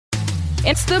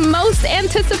It's the most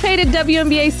anticipated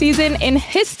WNBA season in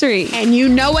history. And you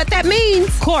know what that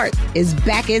means. Court is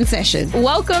back in session.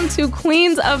 Welcome to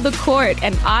Queens of the Court,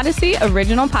 an Odyssey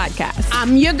original podcast.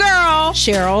 I'm your girl,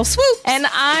 Cheryl Swoop. And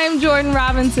I'm Jordan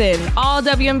Robinson. All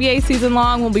WNBA season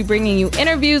long, we'll be bringing you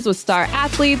interviews with star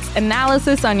athletes,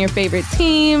 analysis on your favorite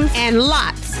teams, and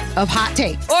lots of hot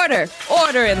takes.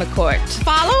 Order in the court.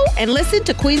 Follow and listen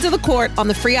to Queens of the Court on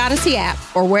the free Odyssey app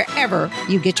or wherever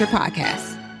you get your podcasts.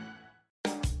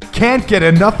 Can't get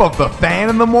enough of the fan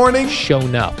in the morning?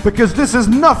 Shown up. Because this is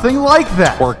nothing like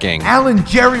that. Working. Al and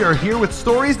Jerry are here with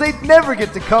stories they'd never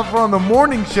get to cover on the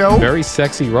morning show. Very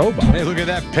sexy robot. Hey, look at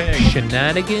that pig.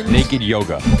 Shenanigans. Naked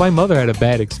yoga. My mother had a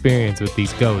bad experience with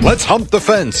these ghosts. Let's hump the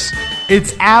fence.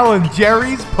 It's Al and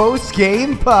Jerry's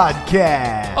post-game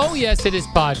podcast. Oh, yes, it is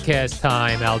podcast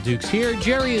time. Al Dukes here.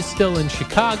 Jerry is still in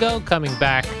Chicago, coming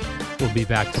back. We'll be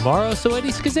back tomorrow, so Eddie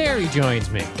Scazzeri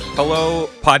joins me. Hello,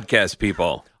 podcast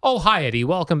people. Oh, hi, Eddie.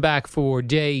 Welcome back for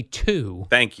day 2.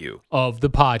 Thank you. Of the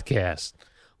podcast.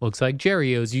 Looks like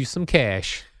Jerry owes you some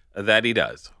cash. That he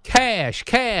does. Cash,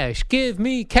 give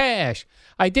me cash.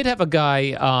 I did have a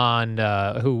guy on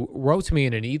who wrote to me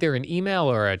in either an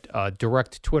email or a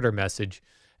direct Twitter message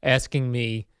asking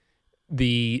me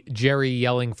the Jerry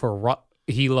yelling for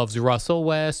he loves Russell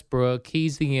Westbrook,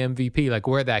 he's the MVP, like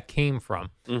where that came from.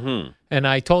 Mm-hmm. And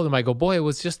I told him, I go, boy, it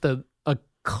was just a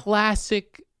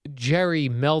classic Jerry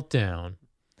meltdown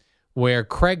where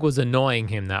Craig was annoying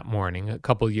him that morning a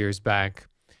couple years back.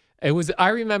 I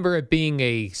remember it being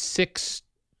a 6:20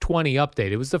 update.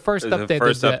 It was the first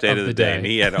update of the day. And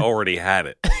he had already had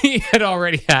it. He had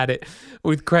already had it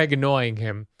with Craig annoying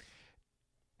him.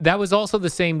 That was also the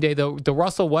same day, the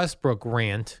Russell Westbrook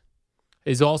rant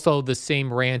is also the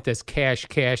same rant as cash,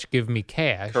 give me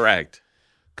cash. Correct.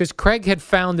 Because Craig had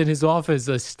found in his office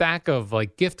a stack of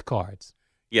like gift cards.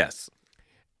 Yes.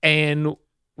 And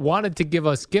wanted to give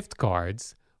us gift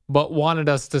cards, but wanted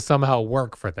us to somehow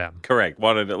work for them. Correct.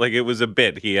 Wanted it like it was a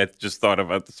bit he had just thought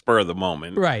of at the spur of the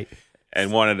moment. Right.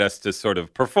 And wanted us to sort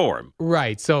of perform.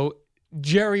 Right. So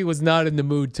Jerry was not in the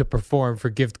mood to perform for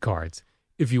gift cards.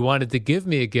 If you wanted to give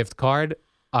me a gift card,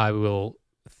 I will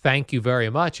thank you very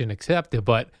much and accept it,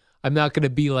 but I'm not going to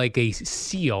be like a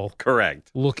seal. Correct.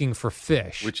 Looking for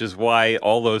fish. Which is why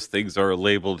all those things are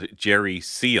labeled Jerry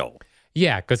Seal.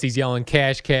 Yeah, because he's yelling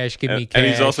cash, give me cash. And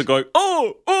he's also going,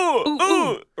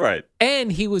 ooh. Right.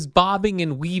 And he was bobbing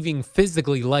and weaving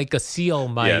physically like a seal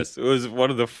might. Yes, it was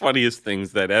one of the funniest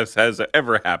things that has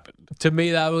ever happened. To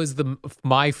me, that was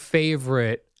my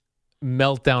favorite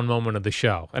meltdown moment of the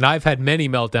show. And I've had many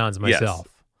meltdowns myself.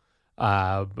 Yes.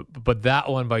 But that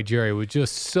one by Jerry was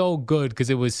just so good because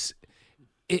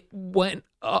it went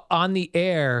on the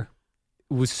air.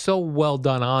 It was so well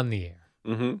done on the air.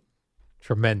 Mm-hmm.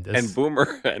 Tremendous. And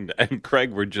Boomer and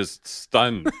Craig were just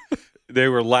stunned. They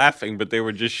were laughing, but they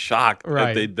were just shocked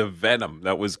at the venom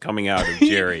that was coming out of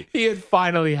Jerry. He had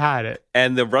finally had it.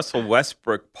 And the Russell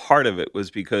Westbrook part of it was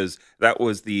because that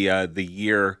was the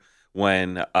year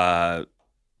when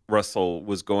Russell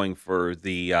was going for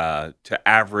to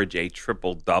average a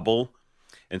triple-double.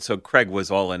 And so Craig was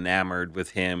all enamored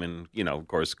with him. And, of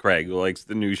course, Craig likes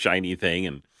the new shiny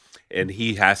thing. And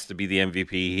he has to be the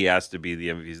MVP. He has to be the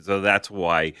MVP. So that's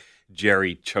why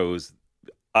Jerry chose,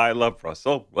 I love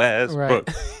Russell Westbrook.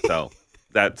 Right. So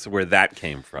that's where that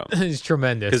came from. It's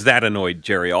tremendous. Because that annoyed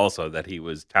Jerry also, that he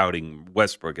was touting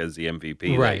Westbrook as the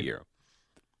MVP that year.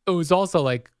 It was also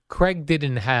like Craig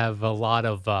didn't have a lot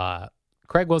of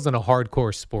Craig wasn't a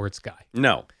hardcore sports guy.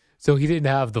 No. So he didn't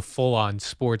have the full-on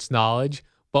sports knowledge,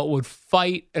 but would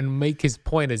fight and make his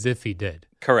point as if he did.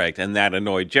 Correct, and that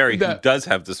annoyed Jerry, who does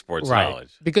have the sports knowledge.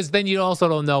 Because then you also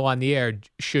don't know on the air,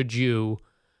 should you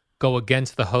go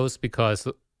against the host because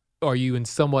are you in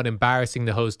somewhat embarrassing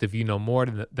the host if you know more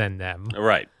than them?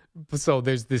 Right. So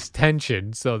there's this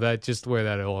tension, so that's just where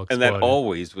that all exploded. And that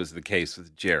always was the case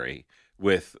with Jerry,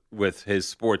 with his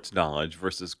sports knowledge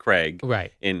versus Craig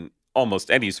in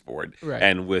almost any sport. Right.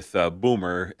 And with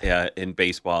Boomer in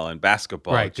baseball and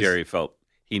basketball, Jerry felt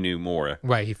he knew more.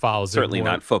 Right, he follows certainly it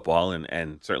more. Not football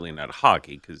and certainly not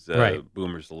hockey because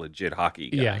Boomer's a legit hockey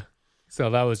guy. Yeah, so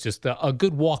that was just a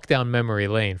good walk down memory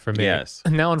lane for me. Yes.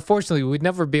 Now, unfortunately, we'd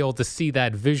never be able to see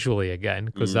that visually again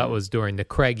because that was during the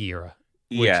Craig era,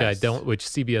 which which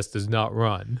CBS does not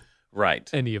run. Right.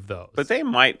 Any of those. But they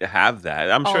might have that.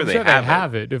 I'm sure they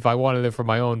have it if I wanted it for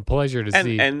my own pleasure to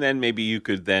see. And then maybe you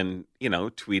could then,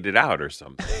 tweet it out or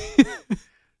something.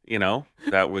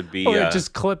 That would be or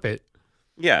just clip it.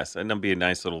 Yes, and that'd be a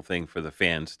nice little thing for the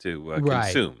fans to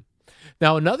consume.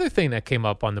 Now, another thing that came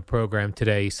up on the program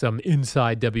today, some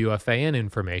inside WFAN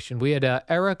information. We had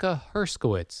Erica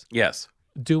Herskowitz. Yes.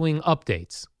 doing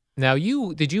updates. Now,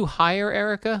 did you hire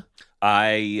Erica?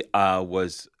 I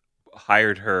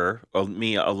hired her,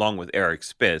 me along with Eric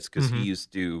Spitz, because he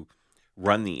used to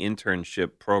run the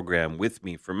internship program with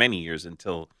me for many years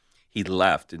until he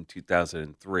left in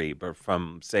 2003. But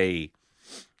from, say,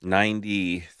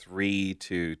 93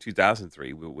 to 2003,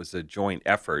 it was a joint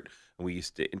effort, and we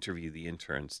used to interview the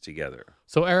interns together.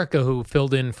 So Erica, who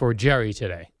filled in for Jerry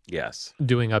today, Yes.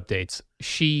 doing updates,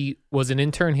 she was an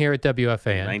intern here at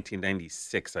WFAN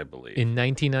 1996, I believe. in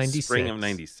 1996. Spring of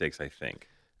 96, I think.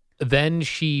 Then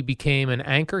she became an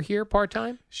anchor here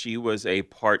part-time? She was a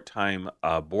part-time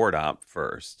board op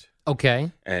first,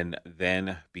 Okay. and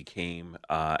then became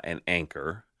an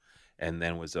anchor, and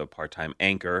then was a part-time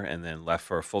anchor, and then left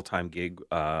for a full-time gig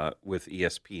with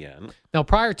ESPN. Now,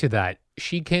 prior to that,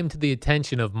 she came to the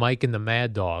attention of Mike and the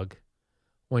Mad Dog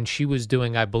when she was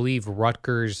doing, I believe,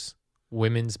 Rutgers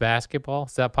women's basketball.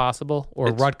 Is that possible?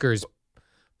 Or Rutgers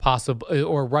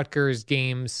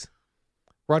games,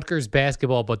 Rutgers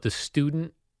basketball, but the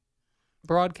student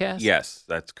broadcast? Yes,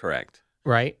 that's correct.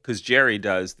 Right? Because Jerry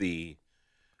does the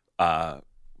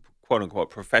quote-unquote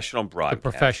professional The broadcast.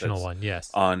 professional that's one,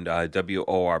 yes. on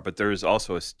WOR, but there is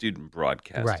also a student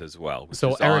broadcast Right. as well. Which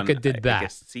So is Erica on, did I that.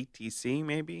 guess CTC,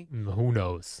 maybe? Who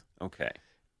knows? Okay.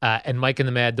 And Mike and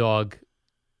the Mad Dog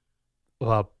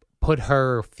put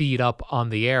her feed up on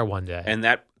the air one day. And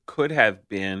that could have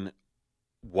been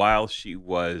while she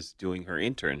was doing her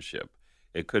internship.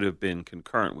 It could have been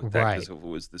concurrent with that because Right. it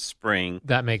was the spring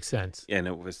That makes sense. and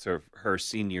it was sort of her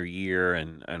senior year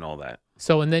and all that.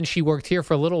 So, and then she worked here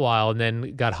for a little while and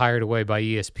then got hired away by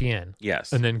ESPN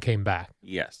Yes. and then came back.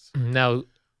 Yes. Now,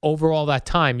 over all that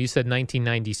time, you said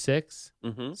 1996.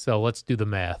 Mm-hmm. So let's do the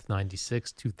math.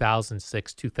 96,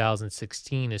 2006,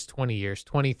 2016 is 20 years,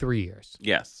 23 years.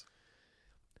 Yes.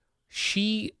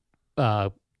 She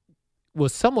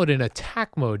was somewhat in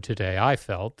attack mode today, I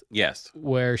felt, Yes.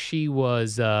 where she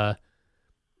was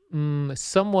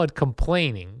somewhat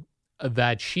complaining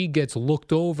that she gets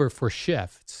looked over for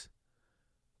shifts.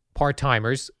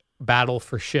 Part-timers battle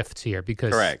for shifts here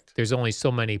because Correct. there's only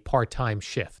so many part-time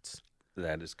shifts.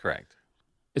 That is correct.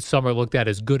 Some are looked at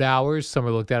as good hours. Some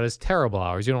are looked at as terrible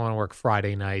hours. You don't want to work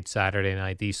Friday night, Saturday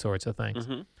night, these sorts of things.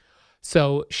 Mm-hmm.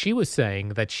 So she was saying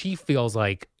that she feels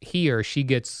like here she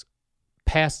gets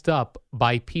passed up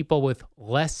by people with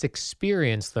less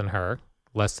experience than her,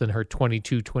 less than her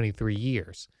 22, 23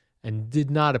 years, and did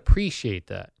not appreciate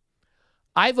that.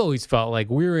 I've always felt like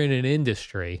we're in an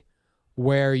industry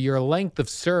where your length of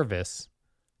service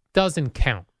doesn't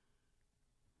count.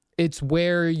 It's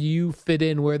where you fit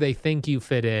in, where they think you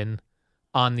fit in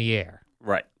on the air.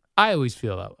 Right. I always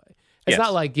feel that way. It's Yes.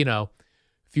 not like,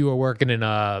 if you were working in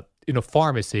a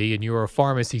pharmacy and you're a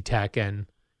pharmacy tech and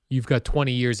you've got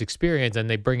 20 years experience and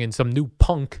they bring in some new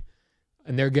punk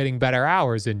and they're getting better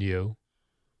hours than you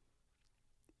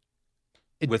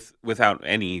Without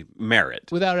any merit.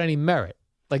 without any merit.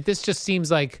 Like this just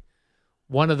seems like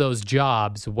one of those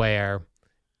jobs where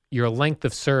your length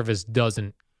of service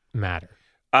doesn't matter.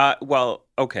 Well,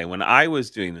 okay. When I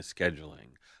was doing the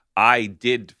scheduling, I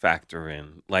did factor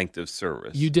in length of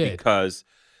service. You did. Because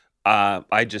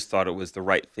I just thought it was the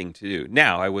right thing to do.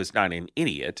 Now, I was not an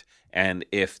idiot. And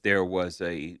if there was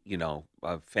a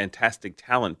fantastic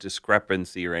talent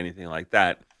discrepancy or anything like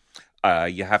that,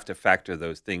 you have to factor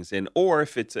those things in. Or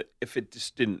if it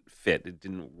just didn't fit, it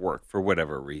didn't work for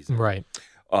whatever reason. Right.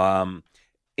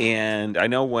 And I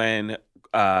know when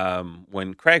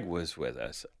Craig was with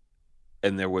us,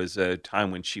 and there was a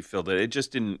time when she filled it, it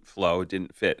just didn't flow, it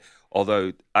didn't fit.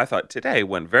 Although I thought today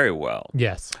went very well.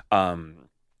 Yes.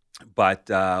 But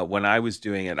when I was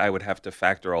doing it, I would have to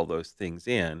factor all those things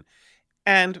in.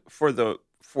 And for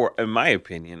in my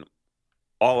opinion,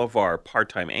 all of our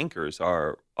part-time anchors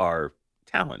are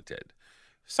talented,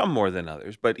 some more than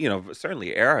others. But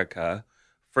certainly Erica.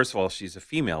 First of all, she's a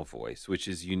female voice, which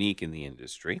is unique in the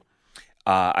industry.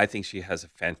 I think she has a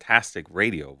fantastic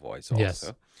radio voice also.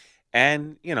 Yes.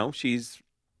 And, she's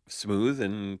smooth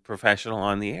and professional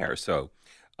on the air. So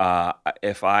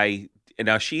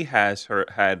now she has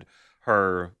had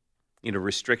her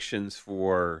restrictions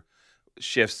for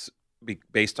shifts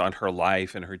based on her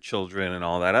life and her children and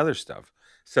all that other stuff.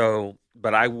 So,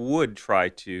 but I would try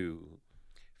to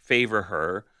favor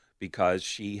her because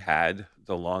she had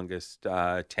the longest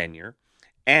tenure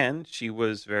and she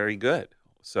was very good.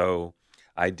 So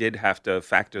I did have to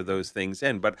factor those things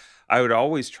in, but I would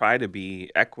always try to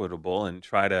be equitable and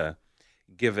try to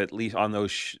give at least on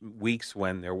those weeks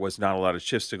when there was not a lot of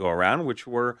shifts to go around, which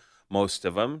were most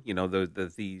of them.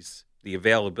 The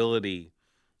availability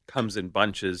comes in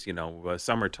bunches.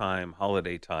 Summertime,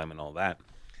 holiday time, and all that.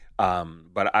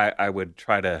 But I would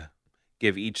try to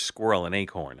give each squirrel an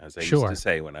acorn, as I used Sure. to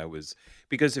say when I was,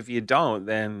 because if you don't,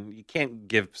 then you can't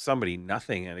give somebody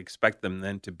nothing and expect them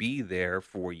then to be there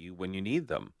for you when you need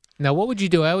them. Now, what would you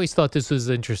do? I always thought this was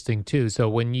interesting too. So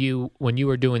when you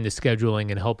were doing the scheduling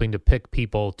and helping to pick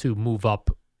people to move up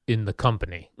in the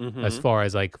company, as far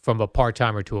as like from a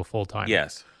part-timer to a full-timer.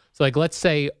 Yes, So like, let's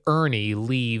say Ernie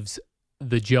leaves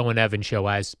the Joe and Evan show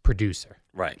as producer.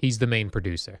 right. He's the main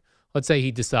producer. Let's say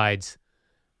he decides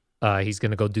he's going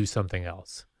to go do something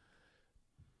else.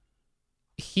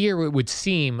 Here, it would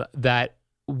seem that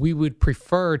we would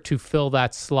prefer to fill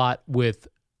that slot with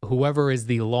whoever is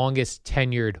the longest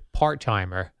tenured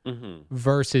part-timer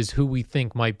versus who we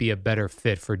think might be a better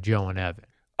fit for Joe and Evan.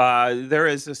 There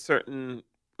is a certain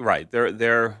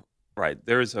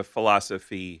there is a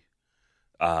philosophy.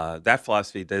 That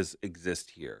philosophy does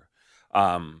exist here,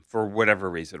 for whatever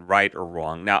reason, right or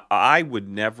wrong. Now, I would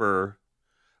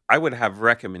have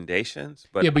recommendations,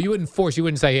 but Yeah, but you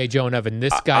wouldn't say, hey, Joe and Evan,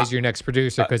 this guy's your next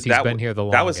producer because he's been here the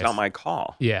longest. That was not my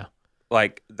call. Yeah,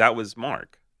 Like, that was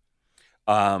Mark.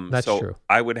 That's so true.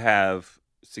 I would have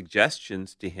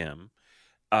suggestions to him,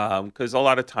 because a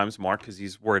lot of times Mark, because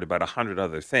he's worried about 100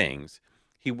 other things,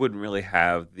 he wouldn't really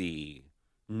have the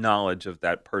knowledge of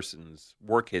that person's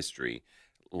work history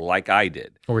like I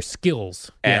did, or skills.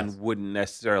 and Yes. wouldn't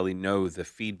necessarily know the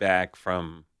feedback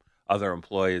from other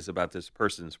employees about this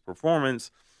person's performance.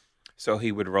 So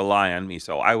he would rely on me.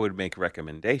 So I would make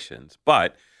recommendations.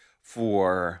 But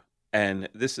and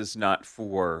this is not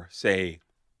for, say,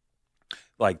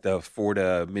 like the 4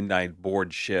 to midnight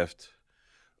board shift,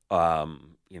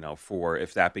 for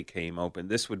if that became open.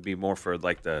 This would be more for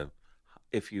like the,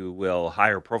 if you will,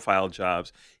 higher profile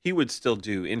jobs. He would still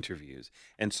do interviews.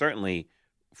 And certainly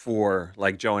for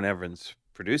like Joe and Evan's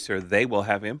producer, they will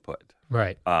have input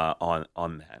Right. on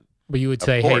that. But you would Of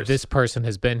say, hey, course. this person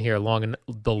has been here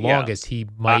the longest. He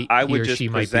might, I he would or just she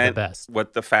might be the present best.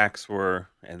 what the facts were,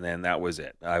 and then that was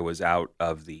it. I was out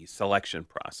of the selection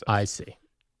process. I see.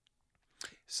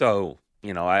 So,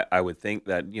 I would think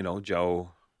that, Joe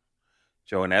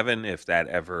and Evan, if that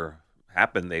ever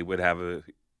happened, they would have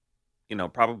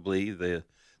probably the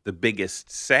biggest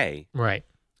say Right.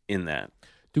 in that.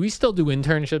 Do we still do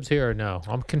internships here or no?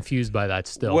 I'm confused by that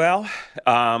still. Well,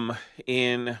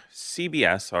 in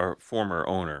CBS, our former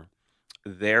owner,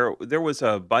 there was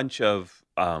a bunch of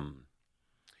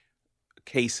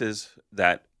cases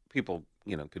that people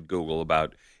could Google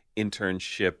about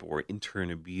internship or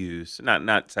intern abuse,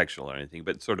 not sexual or anything,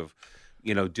 but sort of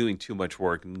doing too much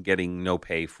work and getting no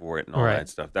pay for it and all Right. that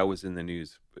stuff. That was in the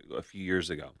news a few years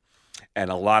ago, and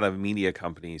a lot of media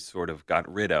companies sort of got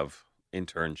rid of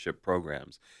internship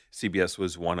programs. CBS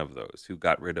was one of those who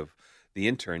got rid of the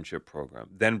internship program,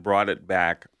 then brought it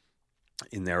back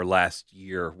in their last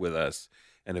year with us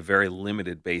in a very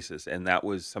limited basis. And that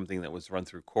was something that was run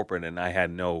through corporate, and I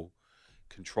had no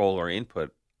control or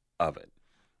input of it.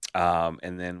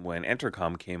 And then when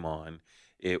Entercom came on,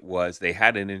 they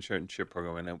had an internship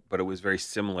program, but it was very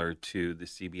similar to the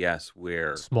CBS,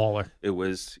 where Smaller. it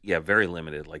was, very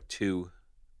limited, like 2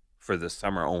 for the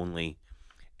summer only.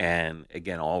 And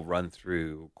again, all run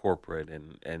through corporate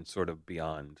and sort of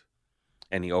beyond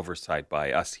any oversight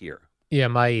by us here. Yeah,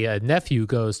 my nephew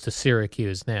goes to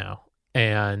Syracuse now,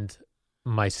 and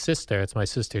my sister, it's my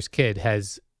sister's kid,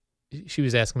 she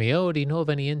was asking me, oh, do you know of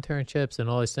any internships and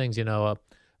all these things?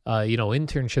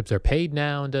 Internships are paid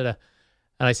now, and da-da.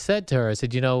 And I said to her, I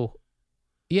said, yeah,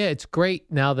 it's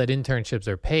great now that internships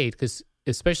are paid, because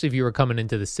especially if you were coming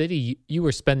into the city, you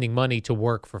were spending money to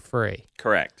work for free.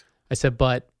 Correct. I said,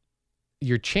 but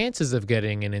your chances of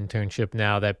getting an internship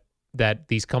now that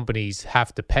these companies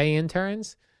have to pay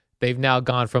interns, they've now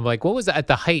gone from like, what was at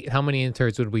the height? How many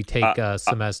interns would we take a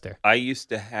semester? I used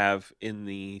to have, in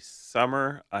the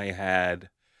summer, I had,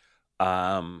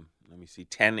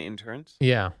 10 interns.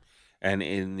 Yeah. And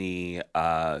in the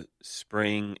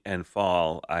spring and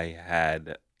fall, I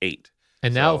had 8.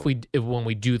 And now So- when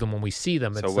we do them, when we see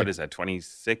them, it's So what like, is that,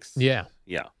 26? Yeah.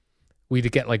 Yeah,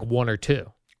 We'd get like 1 or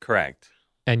 2. correct.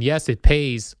 And yes, it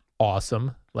pays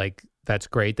awesome. Like, that's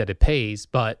great that it pays,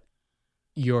 but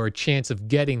your chance of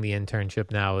getting the internship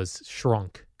now is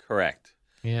shrunk. Correct.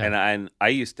 Yeah. And I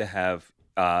used to have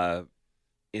an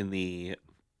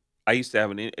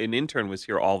intern was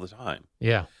here all the time,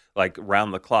 Yeah. like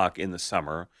round the clock in the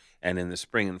summer, and in the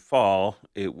spring and fall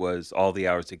it was all the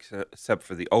hours except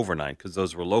for the overnight, because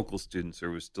those were local students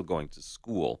who were still going to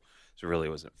school, so it really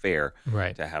wasn't fair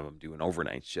Right. to have them do an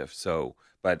overnight shift. So,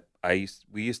 but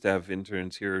we used to have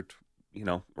interns here,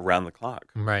 around the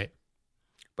clock, Right.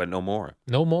 but no more.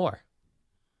 No more.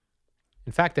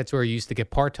 In fact, that's where you used to get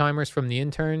part-timers from the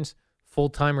interns,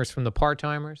 full-timers from the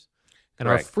part-timers. And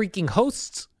Correct. our freaking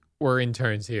hosts were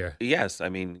interns here. Yes, I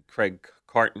mean, Craig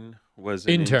Carton was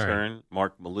an Intern. intern.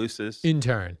 Mark Malusis,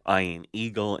 Intern. Ian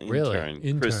Eagle, Really?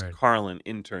 intern. Chris Intern. Carlin,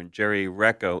 intern. Jerry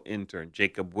Recco, intern.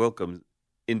 Jacob Wilkins,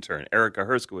 intern. Erica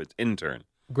Herskowitz, intern.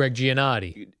 Greg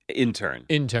Giannotti. Intern.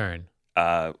 Intern.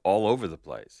 All over the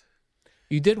place.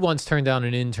 You did once turn down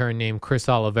an intern named Chris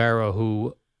Olivero,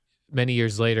 who many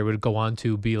years later would go on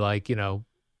to be like,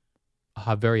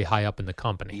 very high up in the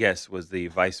company. Yes, was the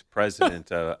vice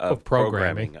president of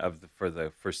programming.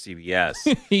 programming for CBS.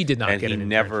 He did not and get he an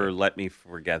never internship. let me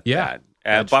forget Yeah, that.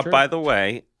 that's But true. by the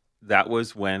way, that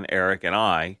was when Eric and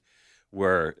I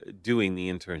were doing the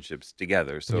internships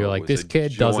together. So You're it like, was this a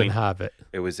kid doesn't joint- have it.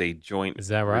 It was a joint Is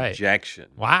that right? rejection.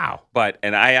 Wow. But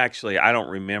and I don't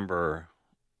remember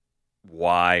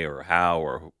why or how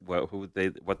or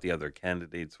what the other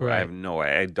candidates were. Right.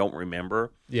 I don't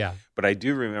remember. Yeah. But I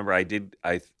do remember I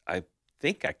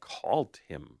think I called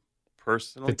him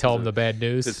personally To tell him the bad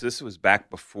news. because this was back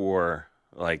before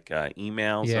like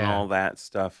emails and Yeah. all that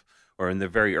stuff, or in the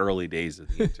very early days of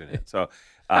the internet. So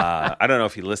I don't know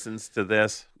if he listens to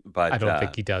this, but I don't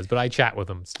think he does, but I chat with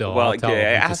him still. Well, I'll tell him we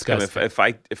ask him discussed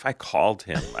it. if I called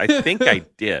him. I think I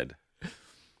did.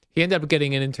 He ended up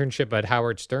getting an internship at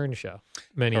Howard Stern show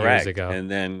many Correct. years ago.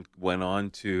 And then went on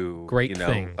to Great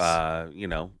things.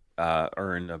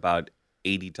 Earn about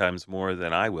 80 times more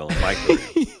than I will in my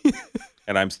career.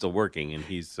 And I'm still working, and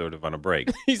he's sort of on a break.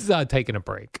 He's taking a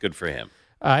break. Good for him.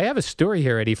 I have a story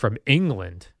here, Eddie, from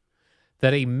England,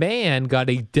 that a man got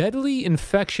a deadly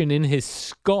infection in his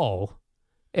skull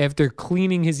after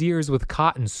cleaning his ears with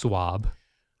cotton swab.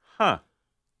 Huh.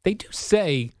 They do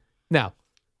say, now,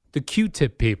 the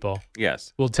Q-tip people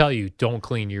Yes. will tell you don't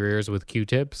clean your ears with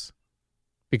Q-tips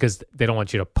because they don't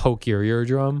want you to poke your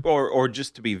eardrum. Or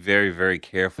just to be very, very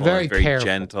careful. Very and very careful.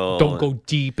 gentle. Don't go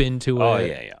deep into it. Oh,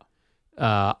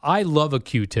 yeah. I love a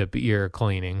Q-tip ear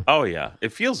cleaning. Oh, yeah.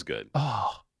 It feels good.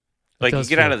 Oh, it Like you does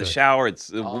get out feel of the good. shower, it's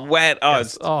wet. Oh,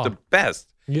 yes. it's Oh. the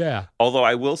best. Yeah, Although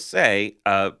I will say,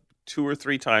 2 or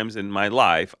 3 times in my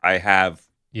life, I have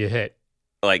you hit.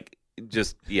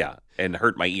 and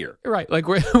hurt my ear. Right, like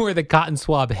where the cotton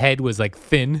swab head was like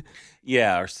thin.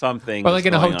 Yeah, or something. Or like was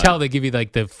in a going hotel, on. they give you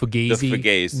like the Fugazi. The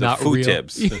Fugazi, the not Fu real-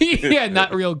 tips. yeah,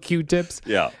 not real Q-tips.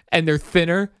 Yeah. And they're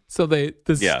thinner, so the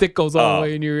Yeah. stick goes all the Oh,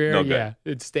 way in your ear. no good. Yeah,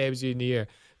 it stabs you in the ear.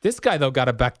 This guy, though, got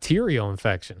a bacterial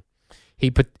infection.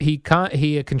 He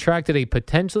contracted a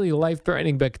potentially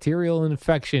life-threatening bacterial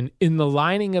infection in the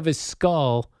lining of his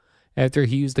skull after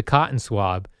he used a cotton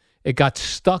swab. It got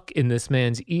stuck in this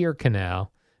man's ear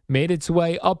canal, made its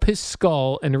way up his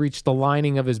skull, and reached the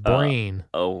lining of his brain.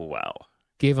 Oh, wow.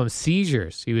 Gave him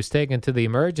seizures. He was taken to the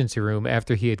emergency room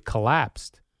after he had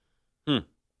collapsed.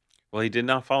 Well, he did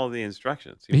not follow the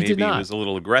instructions. He did Maybe not. he was a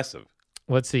little aggressive.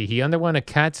 Let's see. He underwent a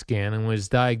CAT scan and was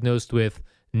diagnosed with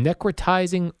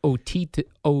necrotizing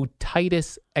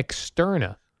otitis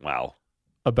externa, Wow.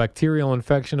 a bacterial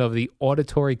infection of the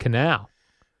auditory canal.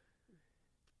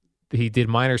 He did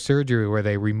minor surgery where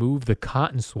they removed the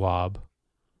cotton swab.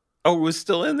 Oh, it was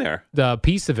still in there. The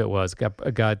piece of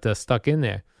it got stuck in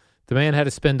there. The man had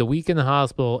to spend a week in the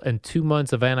hospital and 2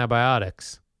 months of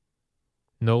antibiotics.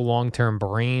 No long-term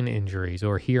brain injuries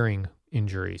or hearing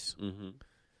injuries. Mm-hmm.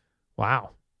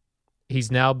 Wow.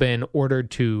 He's now been ordered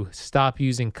to stop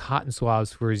using cotton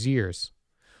swabs for his ears.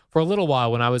 For a little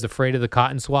while, when I was afraid of the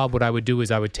cotton swab, what I would do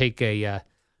is I would take a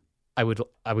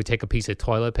piece of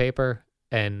toilet paper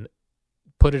and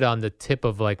put it on the tip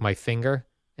of like my finger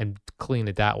and clean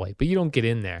it that way. But you don't get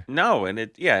in there. No, and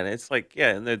it's like,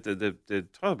 and the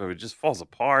toilet paper just falls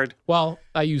apart. Well,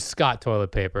 I use Scott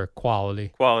toilet paper, quality.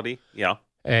 Quality, yeah.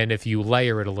 And if you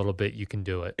layer it a little bit, you can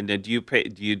do it. And then do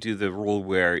you do the rule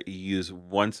where you use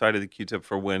one side of the Q-tip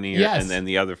for one ear Yes. and then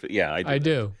the other? Yeah, I do.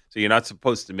 do. So you're not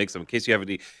supposed to mix them in case you have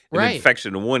an Right.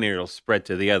 infection in one ear, it'll spread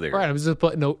to the other. ear. Right. I was just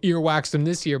putting earwax in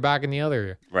this ear, back in the other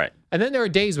ear. Right. And then there are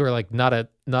days where like not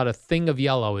a thing of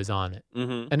yellow is on it.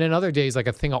 Mm-hmm. And then other days like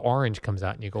a thing of orange comes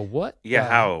out and you go, what? Yeah. the-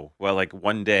 How? Well, like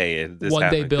one day this One day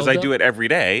happened because I buildup? do it every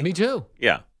day. Me too.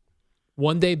 Yeah.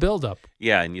 1 day buildup.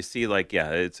 Yeah, and you see, like,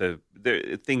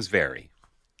 things vary.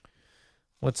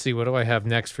 Let's see. What do I have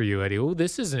next for you, Eddie? Oh,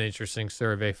 this is an interesting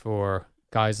survey for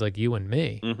guys like you and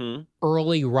me. Mm-hmm.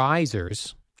 Early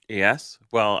risers. Yes.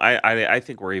 Well, I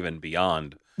think we're even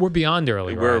beyond. We're beyond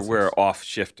early risers. We're off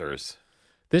shifters.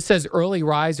 This says early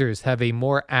risers have a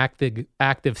more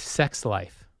active sex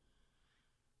life.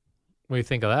 What do you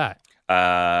think of that?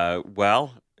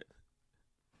 Well,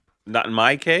 not in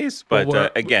my case, but Well,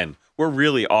 again, We're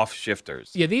really off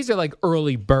shifters. Yeah, these are like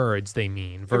early birds, they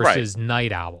mean, versus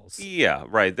night owls. Yeah,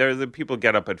 right. They're the people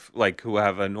get up at who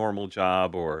have a normal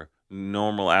job or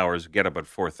normal hours, get up at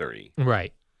 4:30.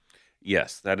 Right.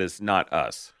 Yes, that is not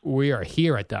us. We are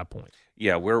here at that point.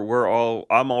 Yeah,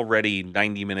 I'm already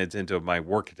 90 minutes into my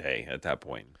workday at that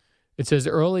point. It says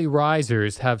early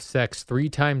risers have sex 3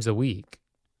 times a week.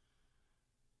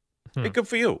 Hey, good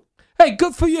for you. Hey,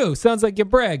 good for you. Sounds like you're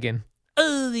bragging.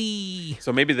 Early.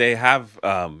 So maybe they have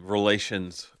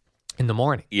relations. In the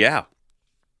morning. Yeah.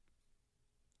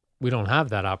 We don't have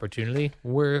that opportunity.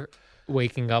 We're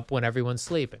waking up when everyone's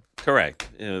sleeping. Correct.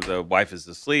 The wife is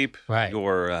asleep. Right.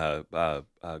 Your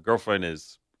girlfriend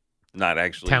is not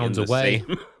actually Towns in the away.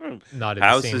 same Not in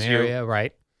house the same as you. area,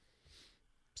 right?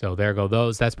 So there go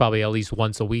those. That's probably at least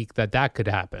once a week that could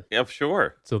happen. Yeah,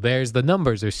 sure. So there's the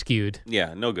numbers are skewed.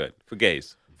 Yeah, no good for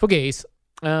gays. For gays,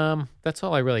 that's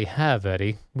all I really have,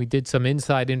 Eddie. We did some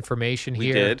inside information We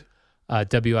here. did.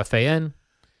 WFAN.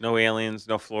 No aliens,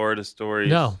 no Florida stories.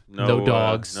 No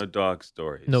dogs. No dog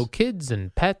stories. No kids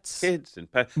and pets. Kids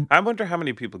and pets. I wonder how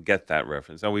many people get that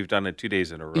reference. Now, we've done it 2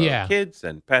 days in a row. Yeah. Kids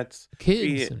and pets. Kids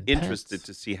Be and interested pets.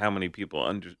 to see how many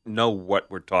people know what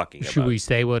we're talking Should about. we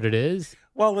say what it is?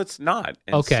 Well, let's not.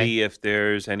 And Okay. see if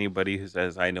there's anybody who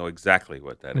says, I know exactly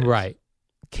what that is. Right.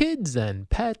 Kids and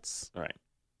pets. All right.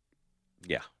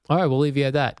 Yeah. All right, we'll leave you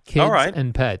at that. Kids All right.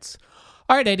 and pets.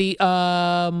 All right, Eddie.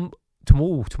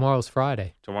 Tomorrow's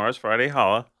Friday. Tomorrow's Friday.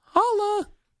 Holla. Holla.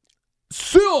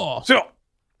 So.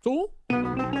 So.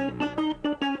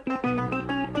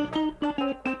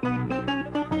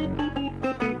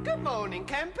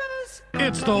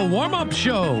 It's the warm-up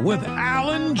show with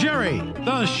Alan Jerry,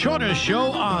 the shortest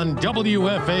show on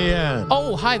WFAN.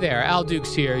 Oh, hi there. Al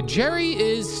Dukes here. Jerry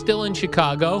is still in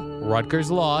Chicago.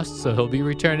 Rutgers lost, so he'll be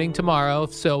returning tomorrow.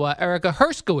 So Erica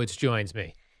Herskowitz joins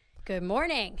me. Good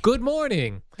morning. Good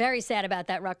morning. Very sad about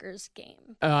that Rutgers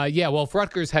game. Yeah, well, if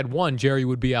Rutgers had won, Jerry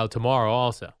would be out tomorrow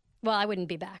also. Well, I wouldn't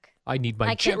be back. I need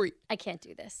my Jerry. I can't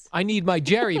do this. I need my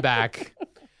Jerry back.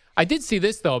 I did see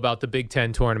this, though, about the Big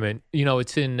Ten tournament. You know,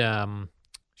 it's in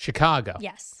Chicago.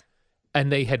 Yes.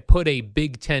 And they had put a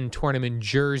Big Ten tournament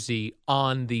jersey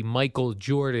on the Michael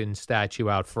Jordan statue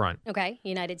out front. Okay.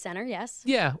 United Center, yes.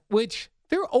 Yeah, which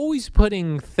they're always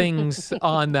putting things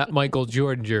on that Michael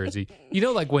Jordan jersey. You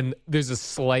know, like when there's a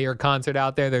Slayer concert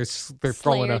out there, they're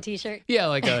throwing Slayer a t-shirt. Yeah,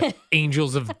 like a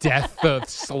Angels of Death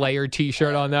Slayer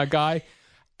T-shirt on that guy.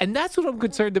 And that's what I'm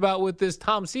concerned about with this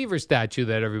Tom Seaver statue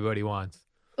that everybody wants.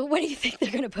 What do you think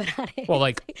they're going to put on it? Well,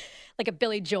 like like a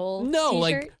Billy Joel no, t-shirt?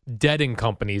 like Dead and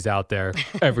Company's out there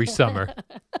every summer.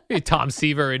 Tom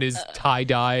Seaver in his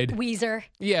tie-dyed. Weezer.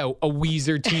 Yeah, a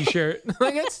Weezer T-shirt.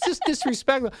 Like that's just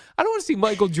disrespectful. I don't want to see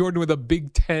Michael Jordan with a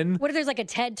Big Ten. What if there's like a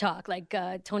TED Talk, like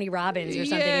Tony Robbins or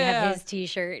something, and Yeah. have his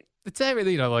t-shirt? It's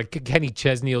everything, you know, like Kenny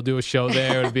Chesney will do a show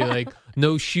there. It'll be like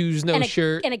no shoes, no and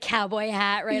shirt. And a cowboy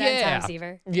hat right on Tom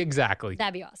Seaver. Yeah, exactly.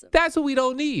 That'd be awesome. That's what we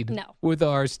don't need No. with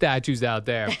our statues out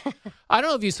there. I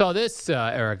don't know if you saw this,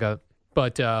 Erica,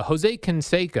 but Jose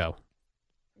Canseco,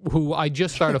 who I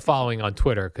just started following on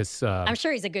Twitter because I'm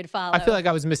sure he's a good follow. I feel like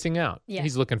I was missing out. Yeah.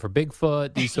 He's looking for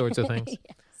Bigfoot, these sorts of things.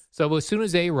 Yes. So as soon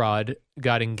as A-Rod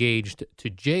got engaged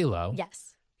to J-Lo,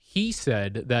 Yes. he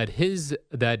said that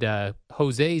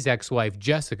Jose's ex-wife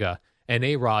Jessica and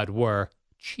A-Rod were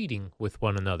cheating with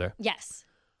one another. Yes.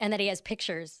 And that he has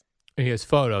pictures. And he has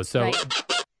photos. So Right.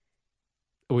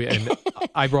 and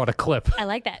I brought a clip. I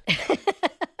like that.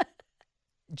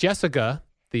 Jessica,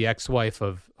 the ex-wife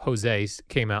of Jose,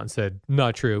 came out and said,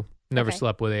 not true. Never Okay.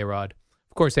 slept with A-Rod.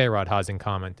 Of course, A-Rod hasn't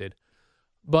commented.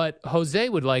 But Jose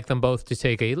would like them both to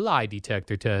take a lie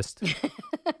detector test.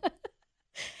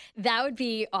 That would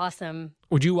be awesome.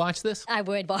 Would you watch this? I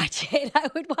would watch it. I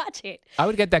would watch it. I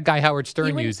would get that guy Howard Stern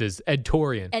You would- uses, Ed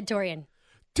Torian. Ed Torian.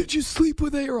 Did you sleep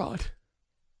with A-Rod?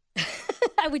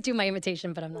 I would do my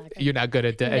imitation, but I'm not. Gonna. You're not good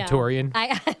at Ed No. Torian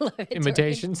I love Ed Torian.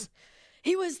 imitations?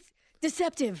 He was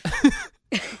deceptive.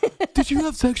 Did you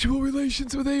have sexual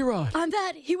relations with A-Rod? On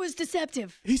that, he was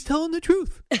deceptive. He's telling the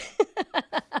truth.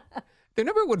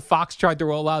 Remember when Fox tried to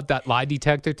roll out that lie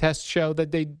detector test show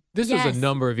that this was Yes. a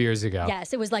number of years ago.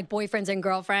 Yes, it was like boyfriends and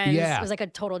girlfriends. Yeah. It was like a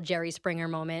total Jerry Springer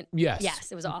moment. Yes.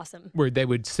 Yes, it was awesome. Where they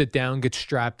would sit down, get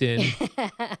strapped in.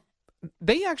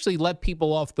 They actually let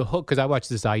people off the hook because I watch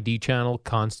this ID channel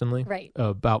constantly Right.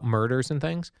 about murders and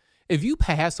things. If you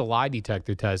pass a lie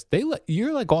detector test,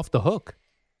 you're like off the hook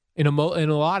in a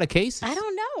lot of cases. I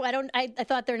don't know. I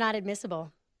thought they're not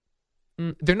admissible.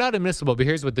 They're not admissible, but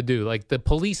here's what they do. Like the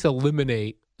police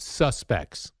eliminate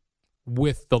suspects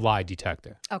with the lie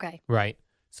detector, Okay. right?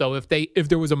 So if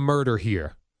there was a murder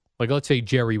here, Like, let's say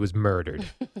Jerry was murdered.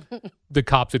 The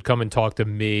cops would come and talk to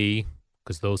me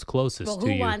because those closest Well, to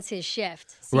who you. wants his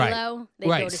shift? Right. CeeLo? They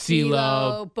Right, go to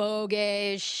CeeLo. CeeLo,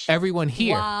 Bogish, Everyone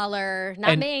here. Waller.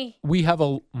 Not And me. We have I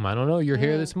don't know, you're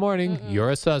here this morning. You're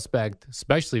a suspect,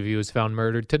 especially if he was found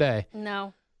murdered today.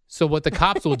 No. So what the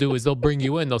cops will do is they'll bring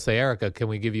you in. They'll say, Erica, can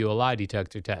we give you a lie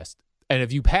detector test? And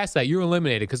if you pass that, you're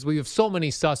eliminated because we have so many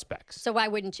suspects. So why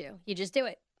wouldn't you? You just do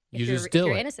it. You If just you're, do if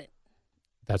you're it. innocent.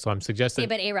 That's what I'm suggesting. Yeah,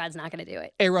 but A-Rod's not going to do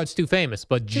it. A-Rod's too famous,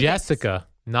 but Too Jessica,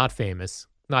 not famous,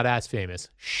 not as famous.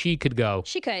 She could go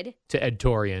She could. to Ed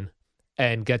Torian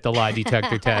and get the lie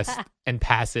detector test and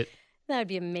pass it. That would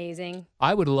be amazing.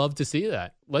 I would love to see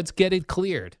that. Let's get it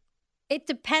cleared. It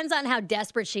depends on how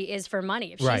desperate she is for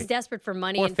money. If she's Right. desperate for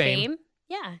money Or and fame.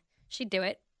 yeah, she'd do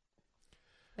it.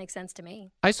 Makes sense to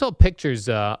me. I saw pictures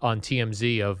on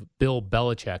TMZ of Bill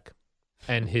Belichick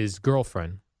and his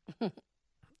girlfriend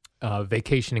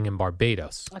vacationing in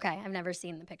Barbados. Okay, I've never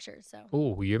seen the pictures, so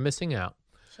Oh, you're missing out.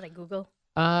 should I Google?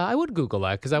 I would Google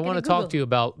that because I I'm want to gonna talk Google. to you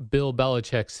about Bill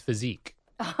Belichick's physique.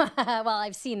 Well,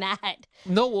 I've seen that.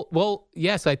 No, well,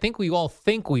 yes, I think we all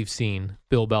think we've seen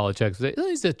Bill Belichick's.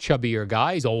 He's a chubbier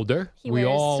guy. He's older. He we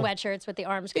wears all, sweatshirts with the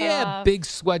arms cut yeah, off. big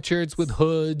sweatshirts with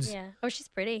hoods. Yeah. Oh, she's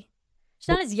pretty. She's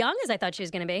not as young as I thought she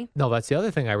was going to be. No, that's the other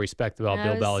thing I respect about I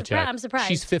Bill was Belichick. I'm surprised.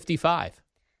 She's 55.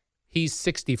 He's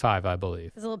 65, I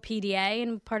believe. There's a little PDA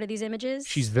in part of these images.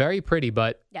 She's very pretty,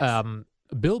 but Yes.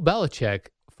 Bill Belichick,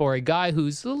 for a guy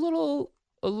who's got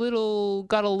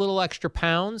a little extra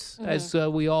pounds, as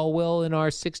we all will in our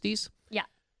 60s. Yeah.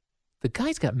 The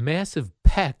guy's got massive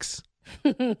pecs.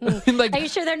 Like, Are you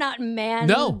sure they're not man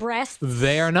no, breasts?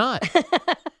 they are not.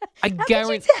 I How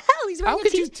guarantee. could you tell? He's wearing How a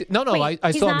could you? t- No, Wait,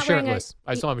 I he's saw him not wearing a- shirtless.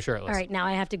 I saw him shirtless. All right, now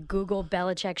I have to Google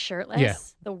Belichick shirtless. Yeah.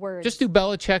 The word. Just do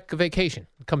Belichick vacation.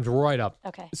 It comes right up.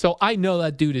 Okay. So I know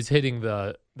that dude is hitting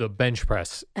the bench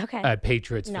press Okay. at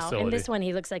Patriots No, facility. in this one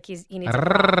he looks like he needs a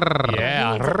bra.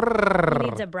 Yeah. He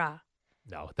needs a bra.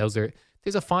 No, there's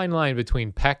a fine line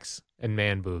between pecs and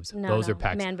man boobs. No, Those no, are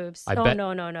pecs. man boobs. I Oh, bet,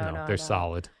 no, no. They're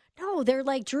solid. No, they're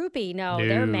like droopy. No,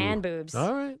 they're man boobs.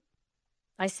 All right.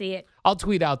 I see it. I'll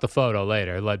tweet out the photo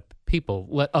later. Let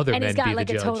other And men he's got be like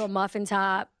the a judge. total muffin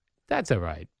top. That's all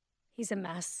right. He's a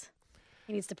mess.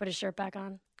 He needs to put his shirt back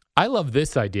on. I love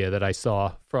this idea that I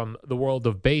saw from the world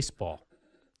of baseball,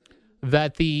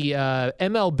 that the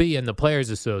MLB and the Players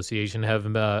Association have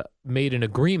made an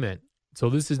agreement. So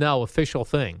this is now official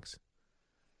things.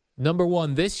 Number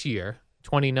one, this year,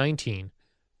 2019,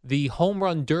 the Home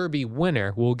Run Derby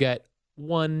winner will get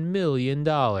 $1 million.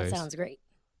 That sounds great.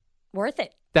 Worth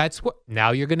it. That's what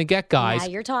now you're going to get guys. Now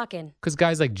you're talking. Because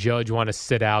guys like Judge want to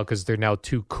sit out because they're now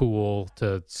too cool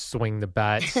to swing the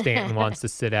bat. Stanton wants to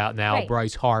sit out now. Right.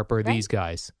 Bryce Harper, these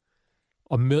guys.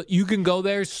 You can go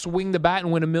there, swing the bat,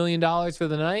 and win $1 million for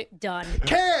the night. Done.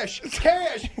 Cash!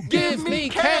 Cash! Give me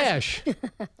cash.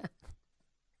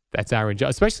 That's Aaron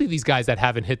Judge, especially these guys that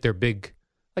haven't hit their big.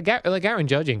 Like Aaron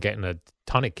Judge ain't getting a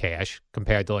ton of cash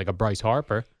compared to like a Bryce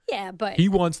Harper. Yeah, but He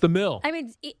wants the mill. I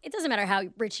mean, it doesn't matter how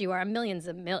rich you are. I mean, that's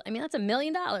 $1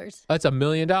 million. That's $1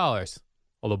 million.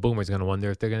 Well, the Boomer's going to wonder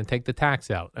if they're going to take the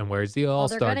tax out. And where's the Well,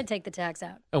 All-Star? they're going to take the tax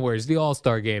out. And where's the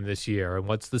All-Star game this year? And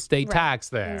what's the state Right. tax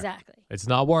there? Exactly. It's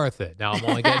not worth it. Now I'm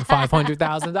only getting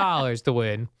 $500,000 to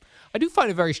win. I do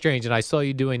find it very strange, and I saw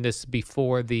you doing this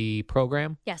before the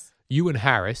program. Yes. You and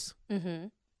Harris. Mm-hmm.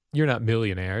 You're not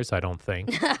millionaires, I don't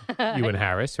think. You and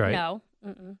Harris, right? No.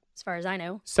 Mm-mm. As far as I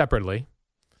know. Separately.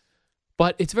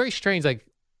 But it's very strange, like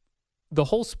the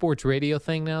whole sports radio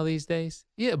thing now these days.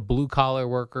 Yeah, blue-collar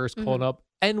workers Mm-hmm. calling up.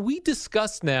 And we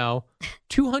discussed now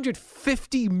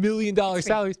 $250 million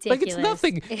salaries. Like, it's ridiculous.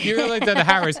 nothing. You're like that,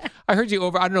 Harris. I heard you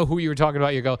over. I don't know who you were talking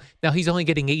about. You go, now he's only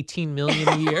getting $18 million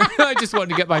a year. I just wanted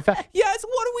to get my fact. Yes,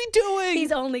 what are we doing?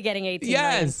 He's only getting 18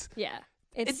 Yes. million. Yeah.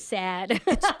 It's sad.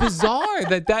 It's bizarre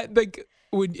that like,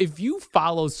 if you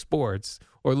follow sports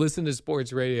or listen to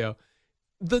sports radio,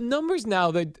 the numbers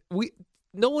now that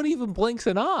no one even blinks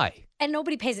an eye. And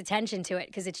nobody pays attention to it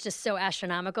because it's just so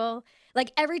astronomical.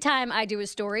 Like every time I do a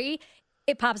story,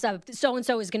 it pops up. So and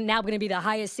so is now going to be the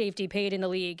highest safety paid in the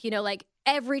league. You know, like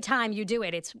every time you do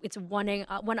it, it's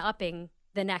one-upping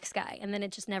the next guy, and then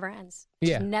it just never ends.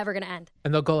 It's Yeah. just never going to end.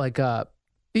 And they'll go like,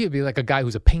 it'd be like a guy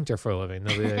who's a painter for a living.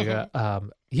 They'll be like,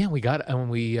 yeah, we got, and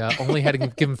we only had to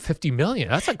give him $50 million.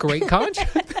 That's a great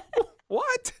contract.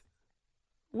 What?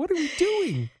 What are we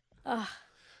doing?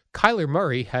 Kyler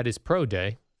Murray had his pro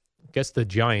day. Guess the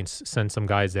Giants sent some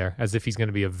guys there as if he's going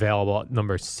to be available at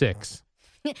number 6.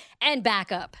 And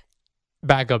backup.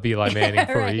 Back up Eli Manning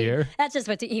for a Right. year. That's just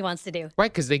what he wants to do. Right,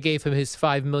 because they gave him his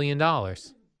 $5 million. That's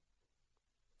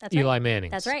Eli right.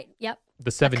 Manning. That's right. Yep. the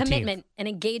A 17th. commitment, an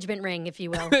engagement ring, if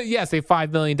you will. Yes, a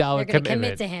 $5 million They're going to commitment.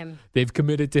 commit to him. They've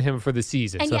committed to him for the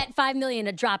season. And so, yet $5 million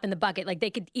a drop in the bucket. Like they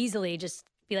could easily just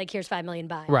be like, here's $5 million,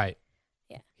 bye. right.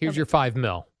 Yeah. Here's your $5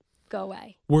 million. Go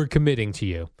away. We're committing to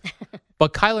you.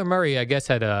 But Kyler Murray, I guess,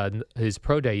 had his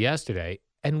pro day yesterday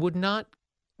and would not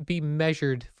be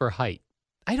measured for height.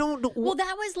 I don't know. Well,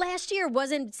 that was last year.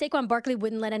 Wasn't Saquon Barkley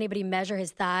wouldn't let anybody measure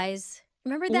his thighs?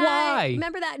 Remember that? Why?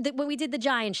 Remember that when we did the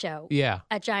Giant show? Yeah.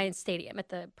 At Giant Stadium at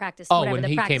the practice. Oh, whatever when the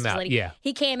he practice came out, facility. yeah.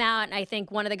 He came out, and I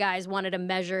think one of the guys wanted to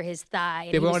measure his thigh.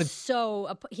 And They he was wanted-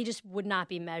 so he just would not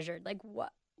be measured. Like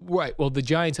what? Right. Well, the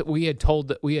Giants, we had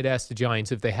asked the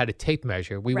Giants if they had a tape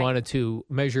measure. We Right. wanted to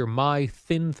measure my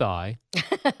thin thigh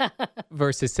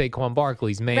versus Saquon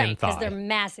Barkley's man Right, thigh. because they're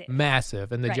massive.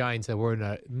 Massive. And the Right. Giants said, we're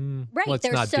not, Right. let's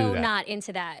They're not so do that. not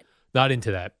into that. Not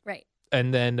into that. Right.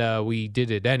 And then we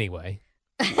did it anyway.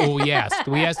 Well, we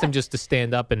asked him just to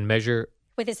stand up and measure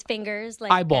With his fingers,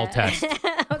 like eyeball test.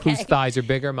 Okay. Whose thighs are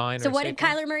bigger, mine So or what did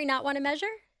Saquon's? Kyler Murray not want to measure?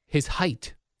 His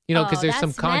height. You know, because there's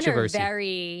some that's- men are controversy.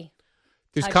 very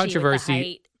There's touchy with the controversy.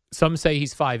 height. Some say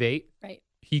he's 5'8". Right.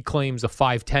 He claims a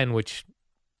 5'10", which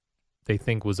they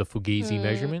think was a Fugazi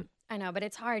measurement. I know, but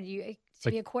it's hard. To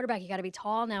Like- be a quarterback, you got to be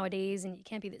tall nowadays, and you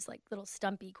can't be this like little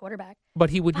stumpy quarterback. But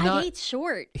he would not. 5'8"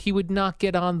 short, He would not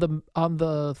get on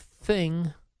the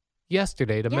thing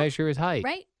yesterday to Yeah. measure his height.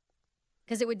 right?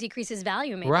 Because it would decrease his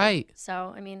value, maybe. Right.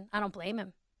 So, I mean, I don't blame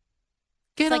him.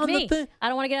 Get It's like on me. the thing. I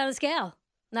don't want to get on the scale. I'm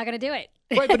not going to do it.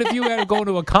 Right, but if you had to go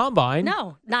into a combine,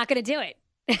 No, not going to do it.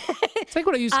 it's like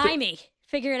when I used to. Eye me.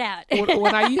 Figure it out.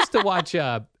 when I used to watch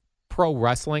pro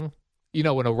wrestling, you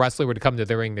know, when a wrestler would come to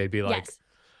the ring, they'd be like, yes.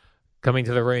 coming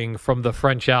to the ring from the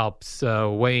French Alps,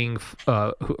 weighing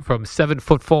from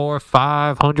 7'4",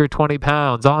 520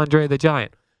 pounds, Andre the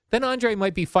Giant. Then Andre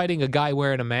might be fighting a guy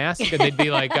wearing a mask, and they'd be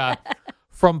like,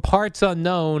 from parts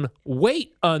unknown,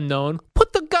 weight unknown,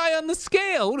 put the guy on the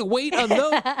scale. Weight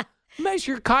unknown,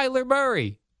 measure Kyler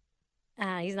Murray.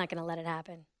 He's not going to let it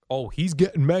happen. Oh, he's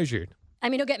getting measured. I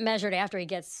mean, he'll get measured after he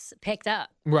gets picked up.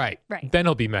 Right. Right. Then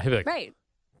he'll be measured. Like, Right.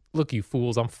 look, you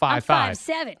fools, I'm I'm 5'5".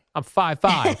 5'7". I'm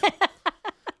 5'5".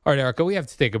 All right, Erica, we have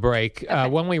to take a break.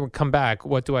 When we come back,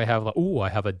 what do I have? I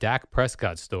have a Dak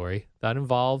Prescott story that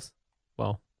involves,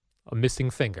 well, a missing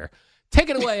finger. Take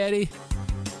it away, Eddie.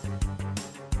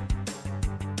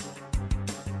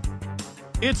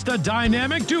 It's the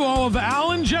dynamic duo of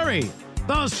Al and Jerry,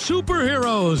 the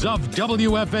superheroes of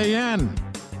WFAN.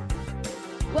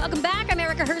 Welcome back. I'm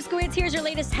Erica Herskowitz. Here's your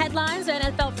latest headlines.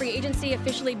 NFL free agency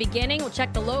officially beginning. We'll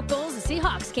check the locals. The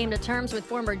Seahawks came to terms with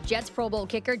former Jets Pro Bowl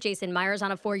kicker Jason Myers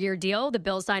on a 4-year deal. The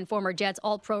Bills signed former Jets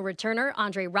All-Pro returner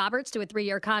Andre Roberts to a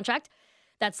 3-year contract.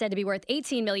 That's said to be worth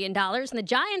 $18 million. And the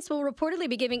Giants will reportedly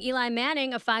be giving Eli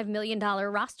Manning a $5 million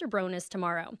roster bonus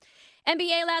tomorrow.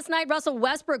 NBA last night, Russell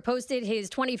Westbrook posted his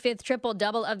 25th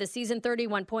triple-double of the season,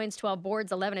 31 points, 12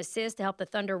 boards, 11 assists to help the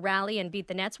Thunder rally and beat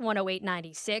the Nets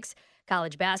 108-96.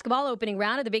 College basketball opening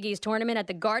round of the Big East tournament at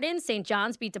the Garden. St.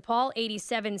 John's beat DePaul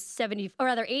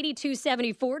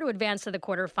 82-74 to advance to the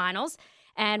quarterfinals.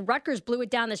 And Rutgers blew it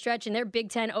down the stretch in their Big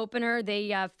Ten opener.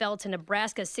 They fell to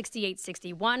Nebraska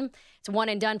 68-61. It's one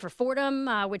and done for Fordham,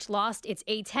 which lost its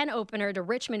A-10 opener to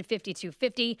Richmond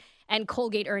 52-50. And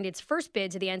Colgate earned its first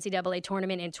bid to the NCAA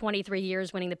tournament in 23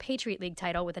 years, winning the Patriot League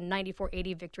title with a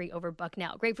 94-80 victory over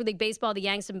Bucknell. Grapefruit League baseball, the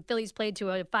Yanks and Phillies played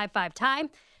to a 5-5 tie.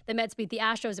 The Mets beat the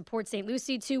Astros at Port St.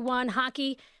 Lucie 2-1.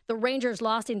 Hockey, the Rangers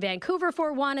lost in Vancouver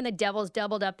 4-1, and the Devils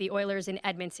doubled up the Oilers in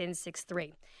Edmonton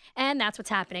 6-3. And that's what's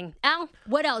happening. Al,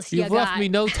 what else you You've got? left me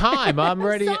no time. I'm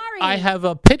ready. Sorry. I have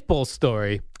a pit bull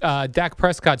story. Dak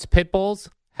Prescott's pit bulls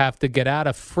have to get out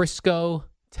of Frisco,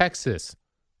 Texas,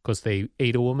 because they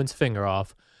ate a woman's finger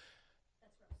off.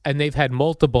 And they've had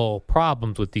multiple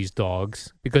problems with these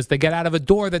dogs because they get out of a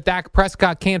door that Dak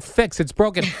Prescott can't fix. It's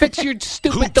broken. Fix your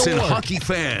stupid Hoops door. and hockey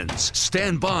fans,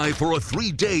 stand by for a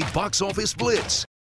 3-day box office blitz